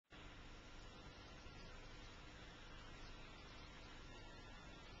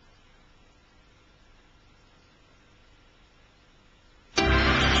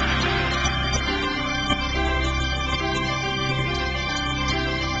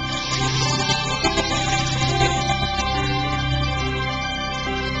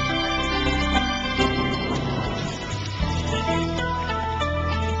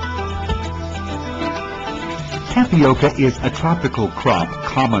Tapioca is a tropical crop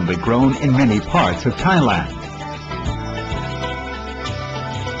commonly grown in many parts of Thailand.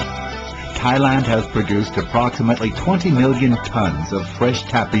 Thailand has produced approximately 20 million tons of fresh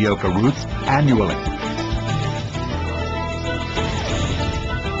tapioca roots annually,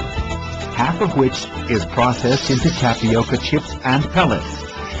 half of which is processed into tapioca chips and pellets,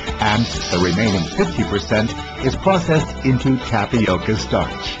 and the remaining 50% is processed into tapioca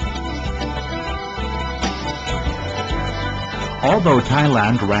starch. Although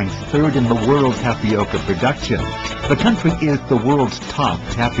Thailand ranks third in the world tapioca production, the country is the world's top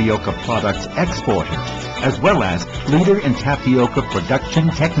tapioca products exporter, as well as leader in tapioca production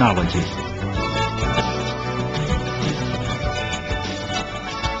technology.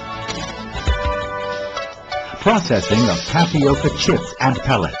 Processing of tapioca chips and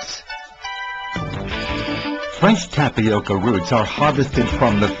pellets. Fresh tapioca roots are harvested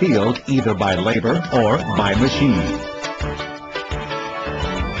from the field either by labor or by machine.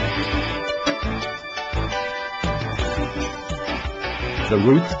 The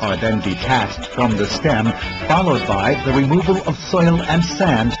roots are then detached from the stem, followed by the removal of soil and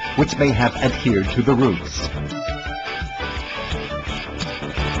sand which may have adhered to the roots.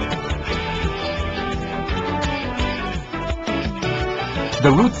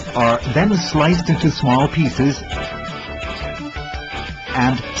 The roots are then sliced into small pieces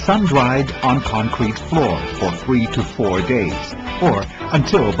and sun-dried on concrete floor for 3 to 4 days, or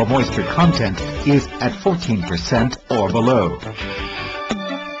until the moisture content is at 14% or below.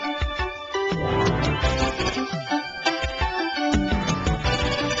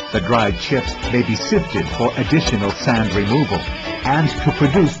 The dried chips may be sifted for additional sand removal and to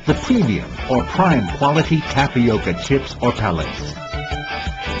produce the premium or prime quality tapioca chips or pellets.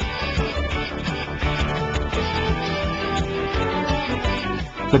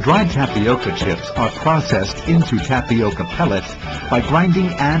 The dried tapioca chips are processed into tapioca pellets by grinding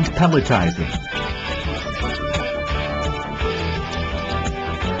and pelletizing.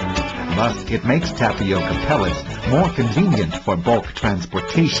 Thus, it makes tapioca pellets more convenient for bulk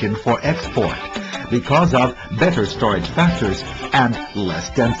transportation for export because of better storage factors and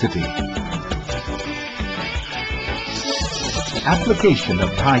less density. Application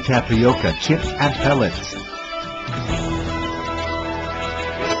of Thai tapioca chips and pellets.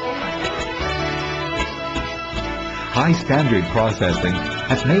 High standard processing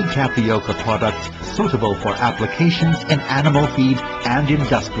has made tapioca products suitable for applications in animal feed and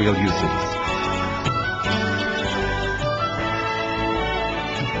industrial uses.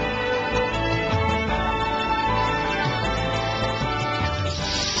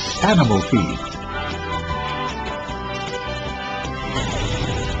 Animal feed.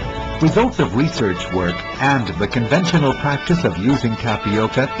 Results of research work and the conventional practice of using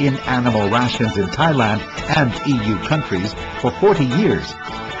tapioca in animal rations in Thailand and EU countries for 40 years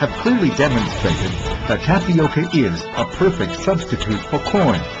have clearly demonstrated that tapioca is a perfect substitute for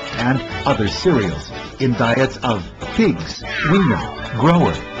corn and other cereals in diets of pigs, weaner,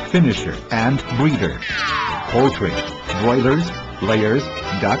 grower, finisher, and breeder, poultry, broilers, layers,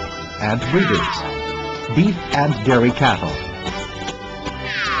 duck, and breeders, beef and dairy cattle,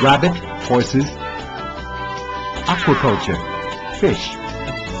 rabbit, horses, aquaculture, fish.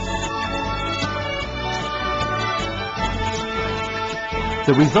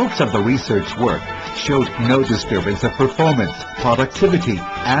 The results of the research work showed no disturbance of performance, productivity,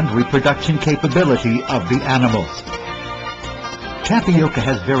 and reproduction capability of the animals. Tapioca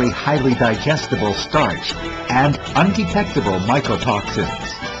has very highly digestible starch and undetectable mycotoxins.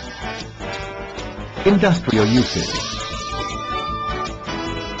 Industrial uses.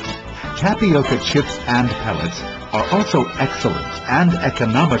 Tapioca chips and pellets are also excellent and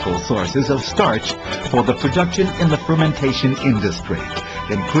economical sources of starch for the production in the fermentation industry,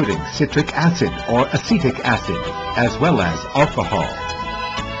 including citric acid or acetic acid, as well as alcohol.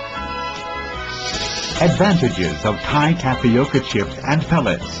 Advantages of Thai tapioca chips and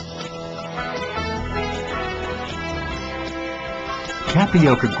pellets.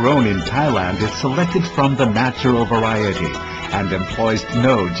 Tapioca grown in Thailand is selected from the natural variety and employs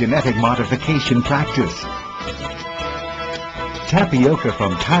no genetic modification practice. Tapioca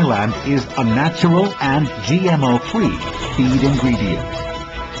from Thailand is a natural and GMO-free feed ingredient.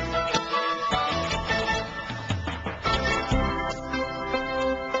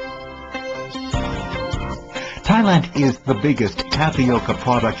 Thailand is the biggest tapioca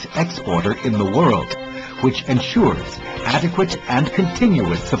products exporter in the world, which ensures adequate and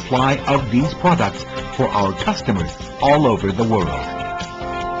continuous supply of these products for our customers all over the world.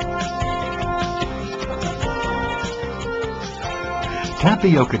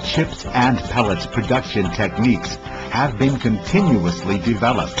 Tapioca chips and pellets production techniques have been continuously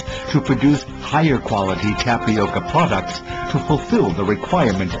developed to produce higher quality tapioca products to fulfill the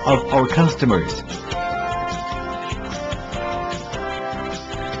requirement of our customers.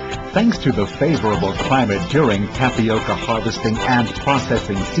 Thanks to the favorable climate during tapioca harvesting and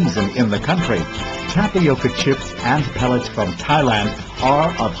processing season in the country, tapioca chips and pellets from Thailand are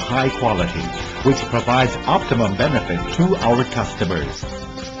of high quality, which provides optimum benefit to our customers.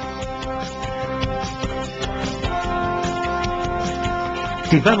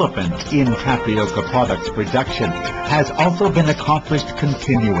 Development in tapioca products production has also been accomplished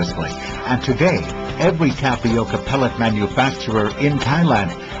continuously, and today every tapioca pellet manufacturer in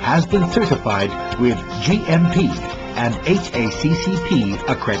Thailand has been certified with GMP and HACCP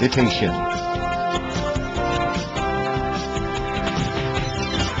accreditation.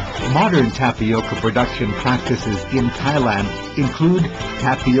 Modern tapioca production practices in Thailand include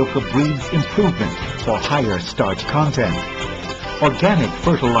tapioca breeds improvement for higher starch content, organic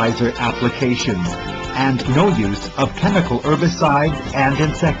fertilizer applications, and no use of chemical herbicide and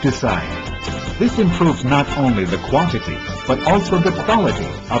insecticide. This improves not only the quantity, but also the quality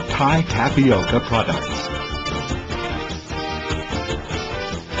of Thai tapioca products.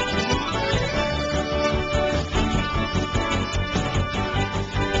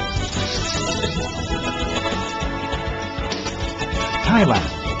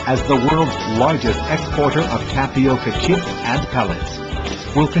 Thailand, as the world's largest exporter of tapioca chips and pellets,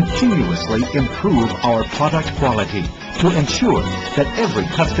 will continuously improve our product quality to ensure that every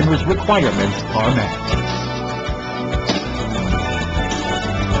customer's requirements are met.